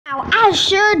Wow, I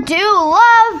sure do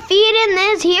love feeding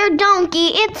this here donkey.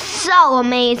 It's so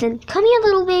amazing. Come here,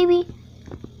 little baby.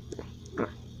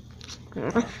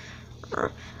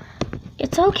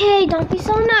 It's okay. Don't be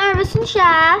so nervous and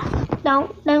shy.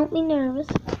 Don't be nervous.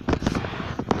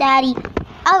 Daddy,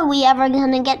 are we ever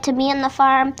gonna get to be in the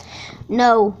farm?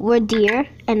 No, we're deer,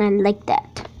 and I like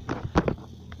that.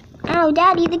 Oh,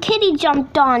 Daddy, the kitty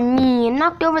jumped on me and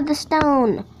knocked over the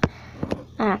stone.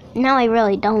 Now I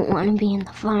really don't want to be in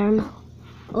the farm.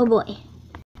 Oh boy.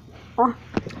 Oh.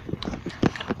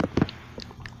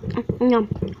 No,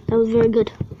 that was very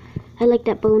good. I like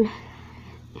that bone.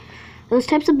 Those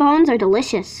types of bones are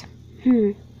delicious.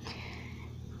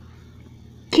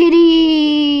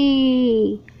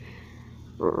 Kitty!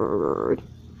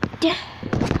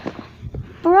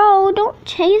 Bro, don't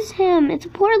chase him. It's a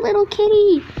poor little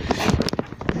kitty.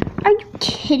 Are you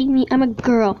kidding me? I'm a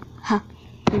girl. Huh.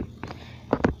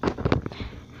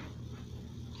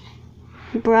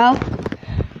 Bro.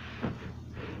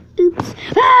 Oops.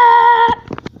 Ah!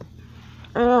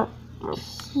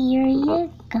 Here you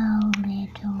go,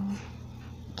 little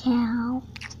cow.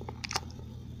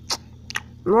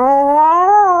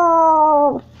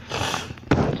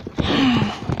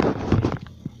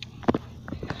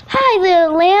 Hi,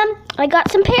 little lamb. I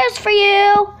got some pears for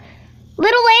you.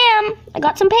 Little lamb, I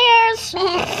got some pears.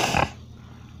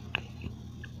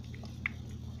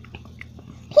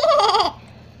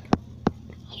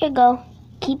 Here you go.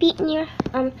 Keep eating your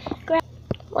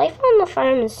Life on the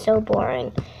farm is so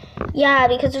boring. Yeah,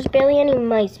 because there's barely any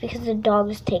mice because the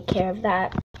dogs take care of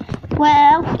that.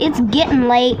 Well, it's getting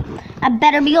late. I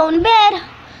better be going to bed.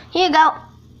 Here you go.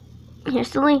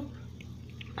 Here's the link.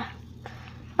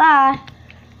 Bye.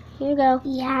 Here you go.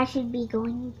 Yeah, I should be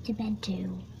going to bed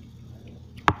too.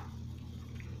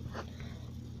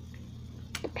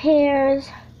 The pears.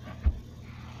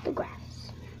 The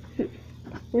grass.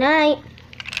 Night.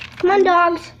 Come on,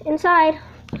 dogs. Inside.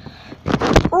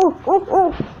 Oh.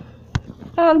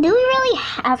 Do we really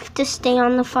have to stay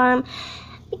on the farm?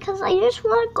 Because I just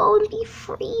want to go and be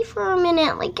free for a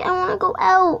minute. Like, I want to go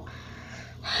out.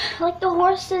 Like the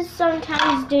horses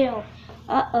sometimes do.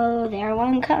 Uh-oh, there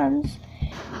one comes.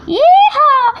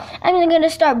 Yeehaw! I'm going to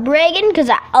start bragging because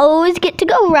I always get to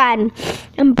go riding.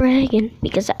 I'm bragging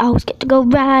because I always get to go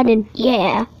riding.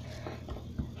 Yeah.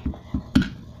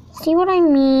 See what I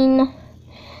mean?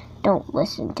 Don't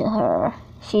listen to her.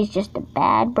 She's just a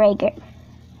bad bragger.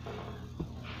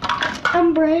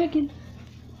 I'm bragging.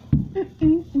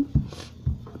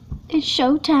 It's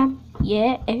showtime.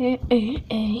 Yeah. And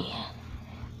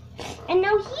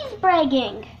now he's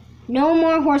bragging. No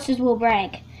more horses will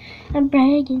brag. I'm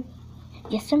bragging.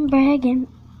 Yes, I'm bragging.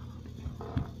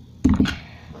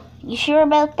 You sure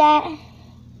about that?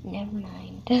 Never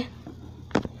mind. Tick,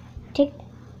 tick,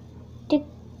 tick,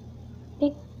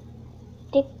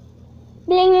 tick.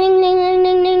 Bling, bling, bling, bling,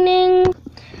 bling, bling, bling.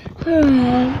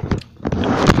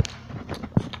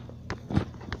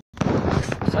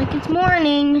 It's like it's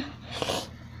morning.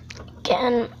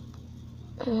 Again.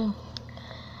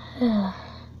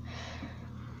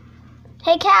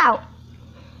 Hey, cow.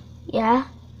 Yeah?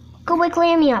 Go wake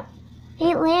Lammy up.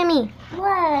 Hey, Lammy.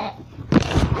 What?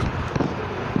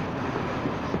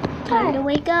 Time to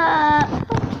wake up.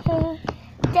 Okay.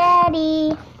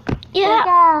 Daddy. Yeah. Wake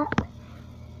up.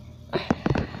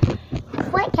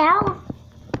 What, cow?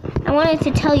 I wanted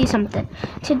to tell you something.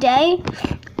 Today,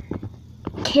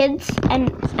 kids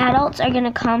and adults are going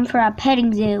to come for a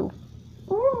petting zoo.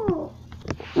 Ooh.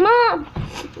 Mom,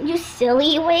 you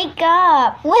silly, wake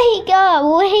up. Wake up,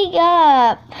 wake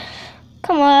up.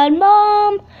 Come on,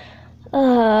 Mom.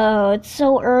 Oh, it's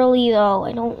so early, though.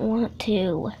 I don't want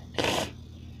to.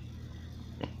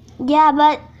 Yeah,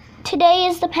 but today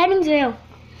is the petting zoo.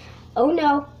 Oh,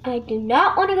 no, I do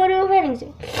not want to go to a petting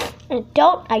zoo. I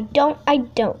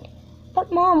don't.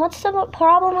 But, Mom, what's the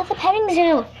problem with the petting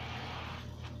zoo?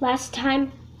 Last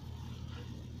time,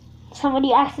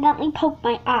 somebody accidentally poked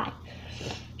my eye.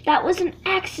 That was an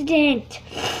accident.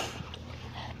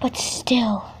 But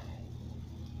still,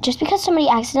 just because somebody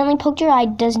accidentally poked your eye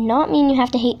does not mean you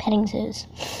have to hate petting zoos.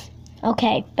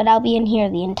 Okay, but I'll be in here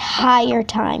the entire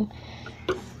time.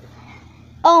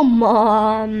 Oh,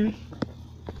 Mom.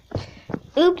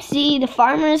 Oopsie, the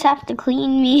farmers have to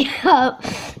clean me up.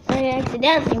 I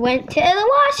accidentally went to the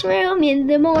washroom in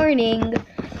the morning.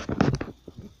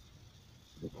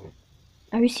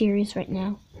 Are you serious right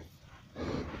now?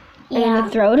 I'm gonna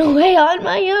throw it away on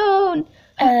my own.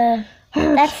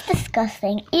 That's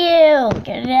disgusting. Ew.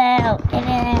 Get it out. Get it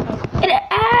out. Get it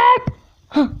out.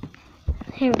 Huh.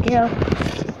 Here we go.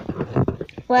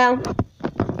 Well,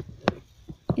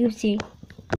 oopsie.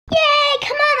 Yay!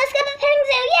 Come on, let's go to the petting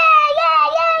zoo. Yeah!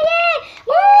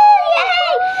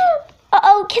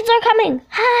 are coming.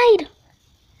 Hide.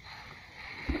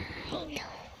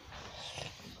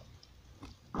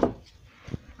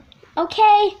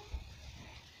 Okay.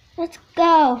 Let's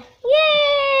go.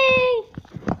 Yay!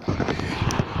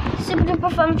 Super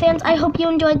duper fun fans, I hope you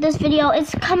enjoyed this video.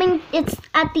 It's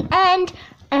at the end,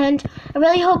 and I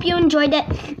really hope you enjoyed it.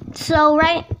 So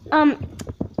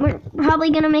we're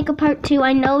probably gonna make a part 2.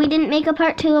 I know we didn't make a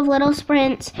part 2 of Little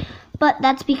Sprints, but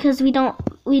that's because we don't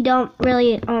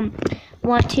really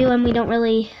want to, and we don't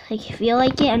really feel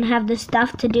like it and have the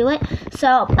stuff to do it.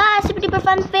 So bye, super duper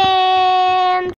fun fans.